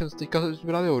doma, když jsem si teďka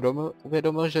právě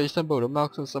uvědomil, že když jsem byl doma,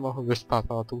 tak jsem se mohl vyspat,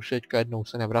 ale to už teďka jednou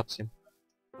se nevracím.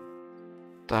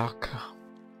 Tak.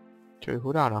 Čili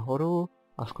hurá nahoru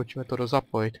a skočíme to do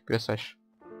zapojit. Kde seš?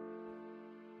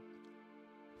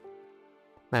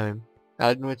 Nevím. Já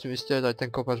jednu věc jistě, tady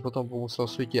ten kopec potom musel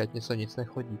svítit, ať něco nic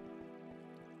nechodí.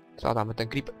 Třeba dáme ten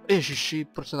creep. Ježiši,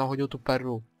 proč jsem nahodil tu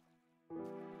perlu?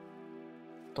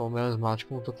 To měl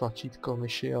zmáčknout to tlačítko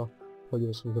myši a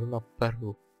hodil jsem zrovna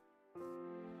perlu.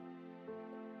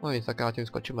 No nic, tak já tím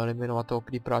skočím eliminovat toho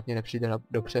creepera, ať mě nepřijde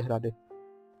do přehrady.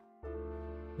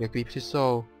 Kde creepři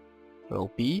jsou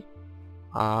hloupí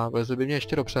a vlezli by mě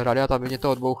ještě do přehrady a tam by mě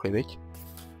to odbouchli, viď?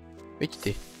 Viď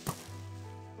ty.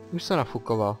 Už se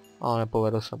nafukoval, ale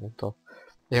nepovedl se mu to.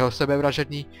 Jeho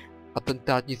sebevražedný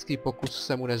atentátnický pokus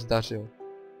se mu nezdařil.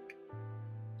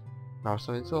 Dál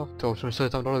jsem něco? To už myslel,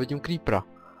 že tam dole vidím creepera.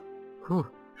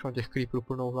 Už mám těch creeperů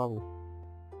plnou hlavu.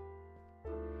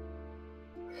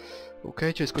 OK,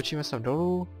 čili skočíme sem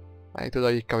dolů. A jak to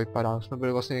tady teďka vypadá? Jsme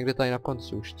byli vlastně někde tady na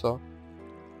konci už, co?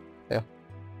 Jo.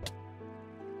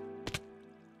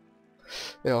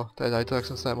 Jo, to je tady to, jak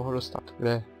jsem se nemohl dostat.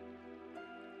 Kde?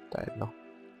 To je jedno.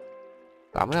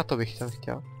 Dáme na to bych jsem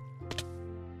chtěl.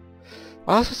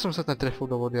 Ale zase jsem se netrefil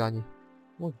do vody ani.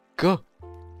 Můj g.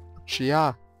 Či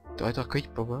já. To je to takový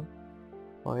problém.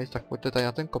 No nic, tak pojďte tady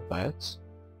na ten kopec.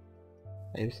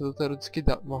 Nejvíc se to teoreticky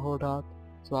mohlo dát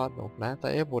zvládnout, ne?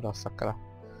 Tady je voda, sakra.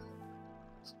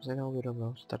 Jsem se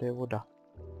neuvědomil, že tady je voda.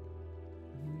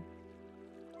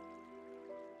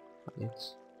 A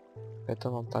nic. Je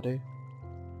to mám tady.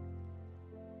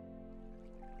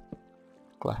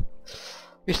 Takhle.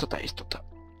 Jistota, jistota.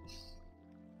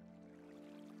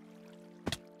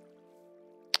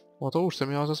 No to už jsem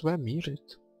měl zase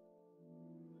mířit.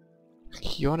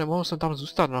 Jo, nemohl jsem tam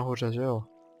zůstat nahoře, že jo?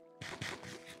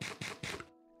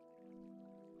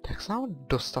 Jak se mám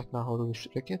dostat nahoru?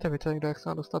 Řekněte mi tady, jak se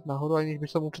mám dostat nahoru, aniž bych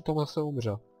jsem mu přitom zase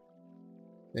umřel.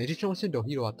 Nejdřív musím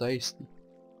dohýlovat, to je jistý.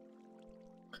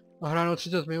 A hráno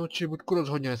 30 minut, či budku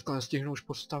rozhodně dneska nestihnu už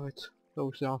postavit. To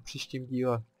už se dám v příštím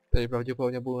díle. Tady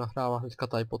pravděpodobně budu nahrávat hnedka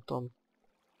tady potom.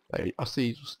 Tady asi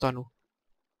jí zůstanu.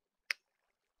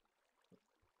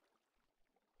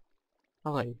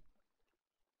 Alej.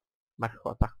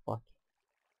 Mrchva, tak pojď.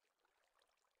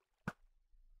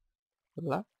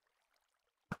 Tohle?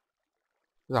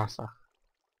 Zásah.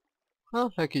 No,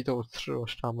 jaký to odstřel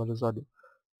až tamhle dozadu.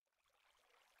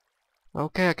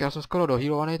 OK, jak já jsem skoro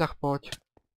dohýlovaný, tak pojď.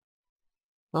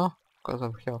 No, koho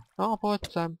jsem chtěl. No,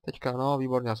 pojď sem, teďka, no,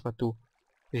 výborně, jsme tu.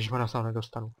 Ježišmana, se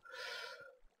nedostanu.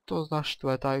 To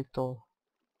znaštve, tady to.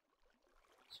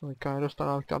 Jsem teďka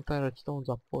nedostanu, abych tam ten redstone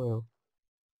zapojil.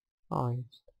 Nice.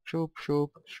 Šup,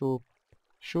 šup, šup,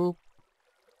 šup.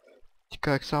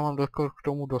 Teďka, jak se mám k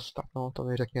tomu dostat, no, to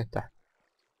mi řekněte.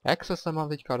 Jak se sem mám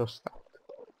teďka dostat?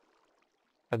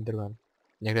 Enderman.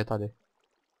 Někde tady.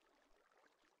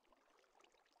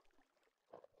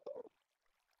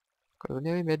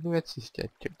 Nevím jednu věc jistě,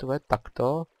 to je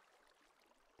takto.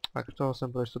 Tak toho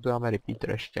jsem prostě tu dáme repeater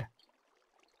ještě.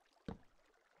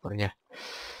 Výborně.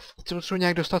 Teď se musím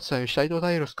nějak dostat sem, když tady to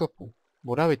tady rozkopu.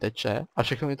 Voda vyteče a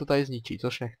všechno mi to tady zničí,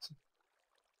 což nechci.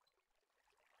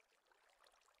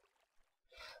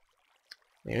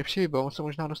 Nejlepší by bylo se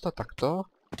možná dostat takto.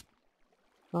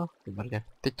 No, výborně.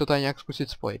 Teď to tady nějak zkusit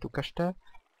spojit, ukažte.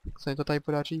 Jak se mi to tady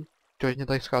podaří. Mě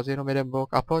tady schází jenom jeden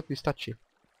blok a pojď, vystačí.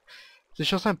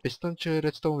 Slyšel jsem piston, čili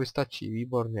redstone vystačí,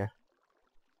 výborně.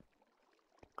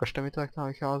 Ukažte mi to, jak tam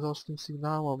vycházelo s tím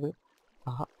signálem, aby...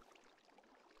 Aha.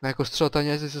 No jako střelatelně,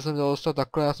 jestli jsem dal dostat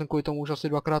takhle, já jsem kvůli tomu už asi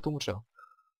dvakrát umřel.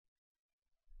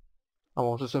 A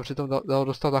mohl jsem přitom dal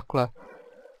dostat takhle.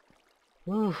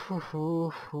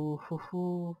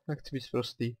 Nechci být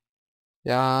prostý.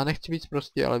 Já nechci být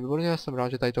prostý, ale výborně jsem rád,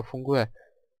 že tady to funguje.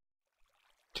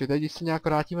 Čili tady když se nějak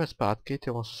vrátíme zpátky,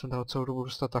 ty mohl jsem dal celou dobu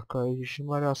dostat takhle,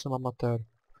 ježišmarja, já jsem amatér.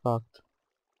 Fakt.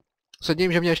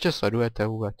 Sedím, že mě ještě sledujete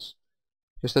vůbec.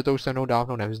 Že jste to už se mnou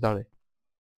dávno nevzdali.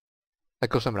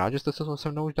 Jako jsem rád, že jste se to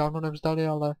se mnou už dávno nevzdali,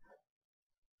 ale...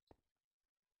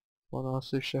 Ono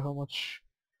asi všeho moc...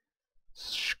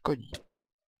 škodí.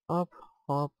 Hop,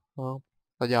 hop, hop.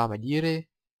 Zaděláme díry.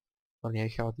 Hlavně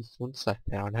nechávat ty slunce.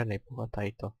 To je nádherný pohled,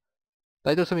 tady to.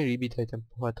 Tady to se mi líbí, tady ten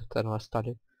pohled, tenhle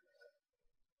tady.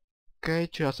 OK,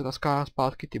 čili já se naskládám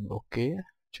zpátky ty bloky.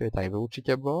 Čili tady byl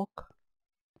určitě blok.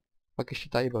 Pak ještě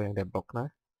tady byl někde blok,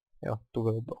 ne? Jo, tu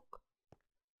byl blok.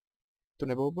 Tu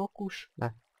nebyl blok už?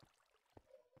 Ne.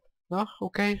 No,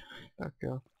 OK, tak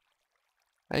jo.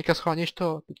 A teďka schválněš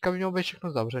to, teďka by mělo být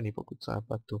všechno zavřený, pokud se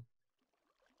nepletu.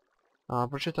 A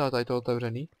proč je tady to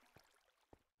otevřený?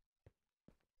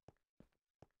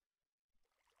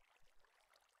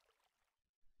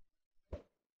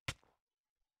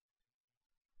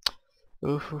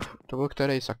 To byl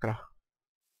který, sakra?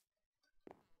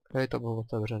 Který to byl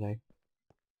otevřený?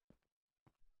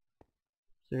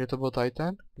 Takže to byl tady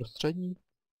ten? Prostřední?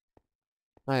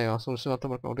 Ne, já jsem musel na to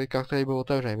mrknout, teďka který byl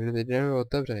otevřený, teď byl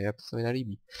otevřený, jak to se mi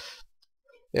nelíbí.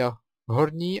 Jo,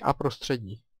 horní a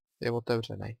prostřední je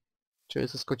otevřený. Čili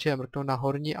se skočí a mrknout na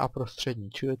horní a prostřední,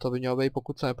 čili to by mělo být,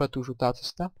 pokud se nepletu, žlutá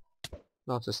cesta?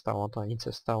 No cesta, ono to není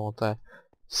cesta, ono to je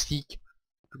síť.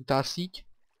 Žlutá síť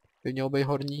by mělo být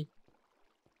horní.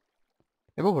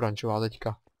 Nebo oranžová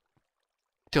teďka.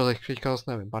 Tyjo, teďka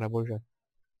zase nevím, pane bože.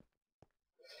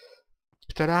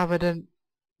 Která vede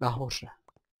nahoře.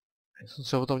 Já jsem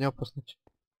se o tom měl poznačit.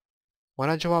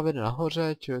 Oranžová vede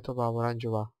nahoře, čili to byla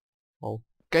oranžová.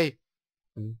 OK.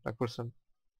 Tak proč jsem...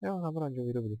 Jo, na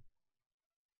oranžový, dobrý.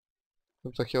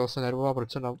 Jsem se chtěl se nervovat,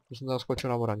 proč jsem naskočil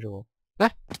na oranžovou. Ne!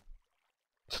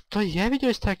 Co to je?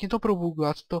 Viděli jste, jak mě to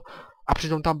probuglo? A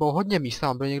přitom tam bylo hodně míst,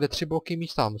 tam byly někde 3 bloky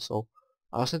míst tam jsou.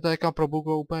 A vlastně to někam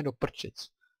probuglo úplně do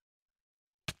prčic.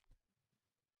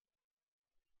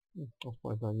 To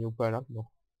není úplně na dno.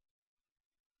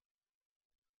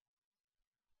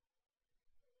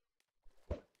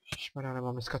 Ježišmarja,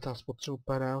 nemám dneska tam spotřebu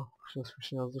perel, už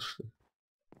jsme nás došli.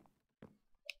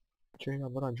 Čili na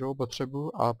oranžovou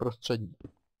potřebu a prostřední.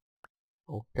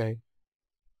 OK.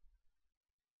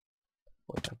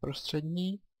 Pojďme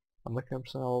prostřední a mrkneme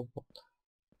se na obvod.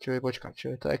 Čili počkat,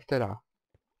 čili to je která?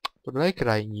 Tohle je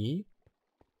krajní.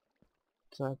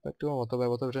 Co je petu, o to bude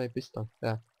otevřený piston.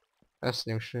 Je.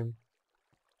 Jasně, už vím.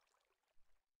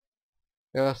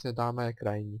 Jo, jasně, dáme je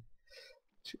krajní.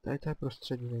 Čili tady to je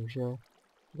prostřední, takže...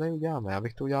 Co tady uděláme? Já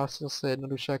bych to udělal asi zase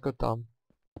jednoduše jako tam.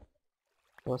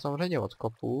 To samozřejmě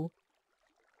odkopu.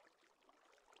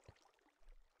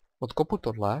 Odkopu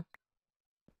tohle.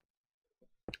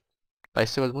 Tady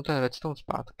si vezmu ten redstone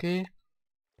zpátky.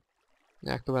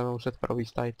 Nějak to budeme muset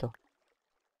províst tady to.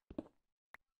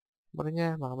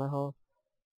 Brně, máme ho.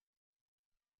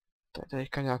 Tady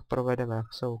teďka nějak provedeme,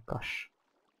 jak se ukaž.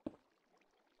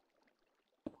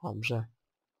 Dobře.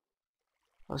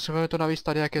 Potřebujeme to navíc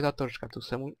tady, jak je ta torčka. Tu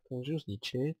se můžu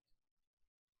zničit.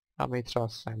 A my třeba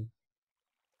sem.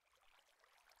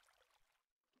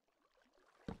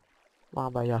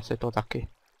 Máme asi to taky.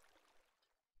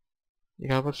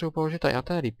 Já potřebuji položit tady na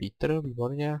ten repeater,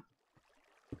 výborně.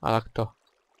 A tak to.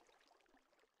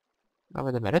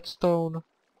 Navedeme redstone.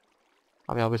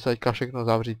 A měl by se teďka všechno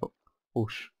zavřít.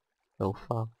 Už.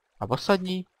 Doufám. A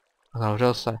posadní. A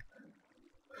zavřel se.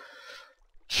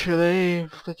 Čili,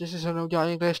 teď si se neudělal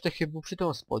někde ještě chybu při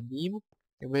tom spodním.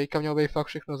 Jak by teďka mělo být fakt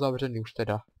všechno zavřený už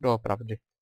teda. Doopravdy.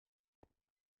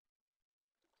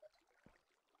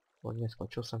 Hodně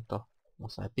skočil jsem to.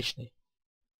 Vlastně pišný.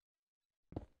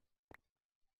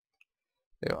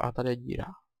 Jo, a tady je díra.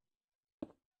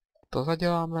 To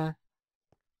zaděláme.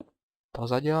 To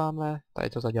zaděláme. Tady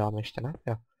to zaděláme ještě, ne?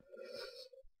 Jo.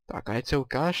 Tak a teď se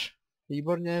ukáž.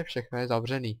 Výborně, všechno je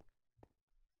zavřený.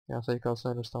 Já se teďka se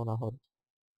nedostal nahoru.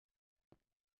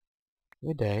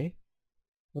 Vydej.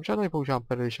 Dobře, já tady používám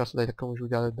perel, když já se tady takhle můžu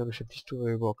udělat jednoduše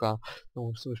přístupový blok a no,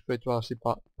 musím už projít asi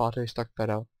pátý stack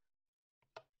perel.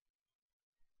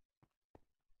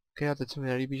 Ok, a teď se mi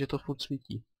nelíbí, že to furt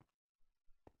svítí.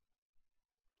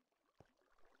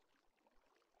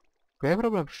 Jaký je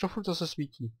problém? Proč to furt zase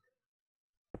svítí?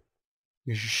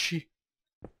 Ježiši.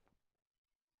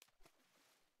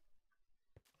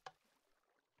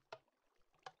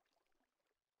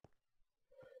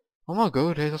 Oh my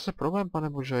god, je zase problém, pane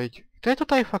bože, kde to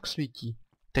tady fakt svítí?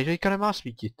 Teď teďka nemá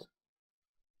svítit.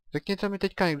 Řekněte mi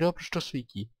teďka někdo, proč to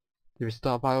svítí. Kdyby se to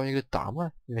napájelo někde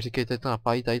tamhle? Neříkejte, to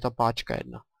napájí tady ta páčka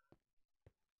jedna.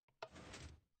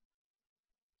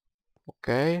 OK,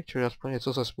 čili aspoň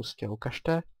něco se spustilo,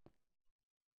 ukažte.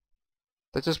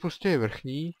 Teď se spustí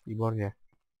vrchní, výborně.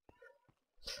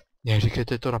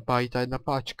 Neříkejte, to napájí ta jedna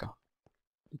páčka.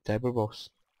 To je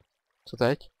blbost. Co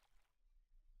teď?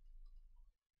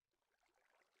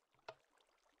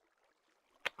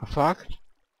 A fakt?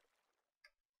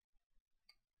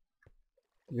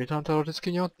 Mě to tam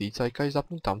teoreticky mělo týc, a když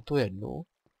zapnu tamtu jednu,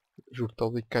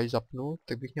 žlutou teďka když zapnu,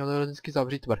 tak bych měl teoreticky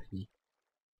zavřít vrchní.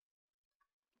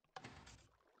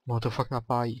 No to fakt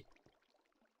napájí.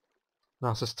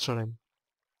 No se střelím.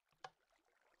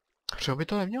 Přeho by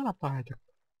to nemělo napájet, tak...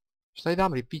 Tady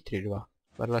dám repeatery 2,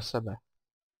 vedle sebe.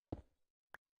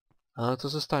 Ale co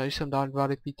se stane, když jsem dal 2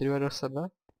 repeatery vedle sebe?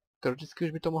 Teoreticky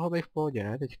už by to mohlo být v pohodě,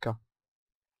 ne teďka?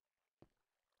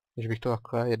 Když bych to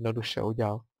takhle jednoduše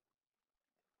udělal.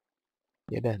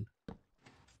 Jeden.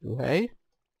 Druhý.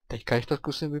 Teďka když to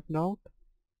zkusím vypnout.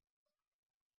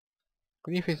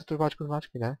 Konívej se tu váčku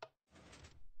zmáčky, ne?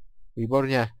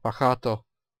 Výborně, pachá to.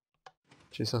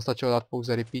 Čili jsem stačil dát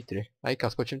pouze repeatery. Ajka,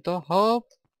 skočím to, hop!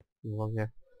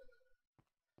 Výborně.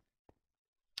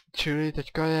 Čili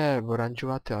teďka je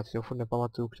oranžová, já si ho furt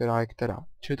nepamatuju, která je která.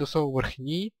 Čili to jsou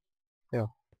vrchní. Jo.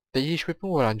 Teď když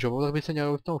vypnu oranžovou, tak by se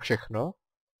mělo vypnout všechno.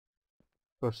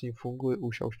 Prosím, funguj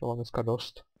už, a už to mám dneska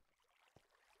dost.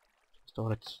 Z toho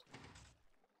hned.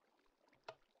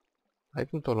 A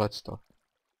vypnu tohleto.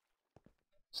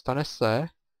 Stane se,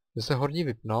 že se horní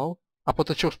vypnou a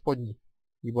potečou spodní.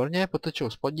 Výborně, potečou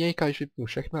spodní, když vypnu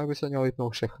všechno, aby se mělo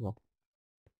vypnout všechno.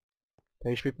 Teď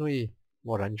když vypnu ji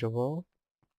oranžovou.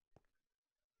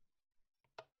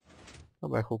 No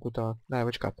bude chvilku to... Ne,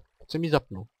 počkat. Teď jsem ji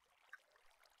zapnu.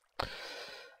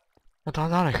 No to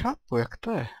já nechápu, jak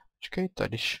to je. Počkejte,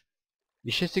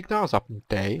 když je signál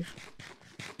zapnutý,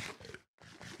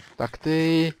 tak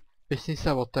ty písni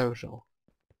se otevřou.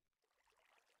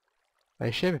 A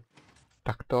když je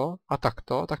takto a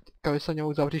takto, tak teďka by se mělo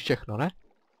uzavřít všechno, ne?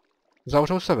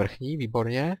 Uzavřou se vrchní,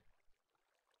 výborně.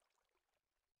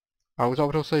 A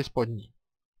uzavřou se i spodní.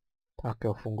 Tak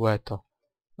jo, funguje to.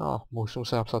 No, musím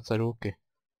se napsat cedulky.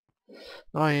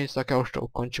 No a nic, tak já už to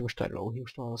ukončím, už to je dlouhý,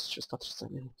 už to mám asi 630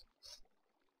 minut.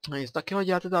 No nic, tak jo,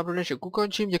 děláte to pro dnešek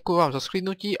ukončím, děkuji vám za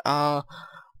shlédnutí a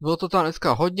bylo to tam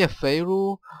dneska hodně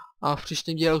failů a v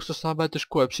příštím díle už to s námi bude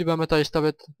trošku lepší, budeme tady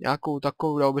stavět nějakou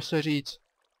takovou, dalo by se říct,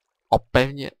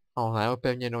 opevně, no ne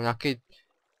opevně, no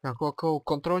nějakou takovou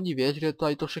kontrolní věc, kde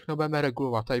tady to všechno budeme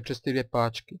regulovat, tady přes ty 2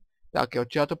 páčky. Tak jo,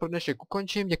 já to pro dnešek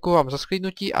ukončím, děkuji vám za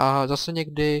shlédnutí a zase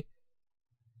někdy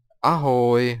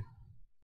ahoj.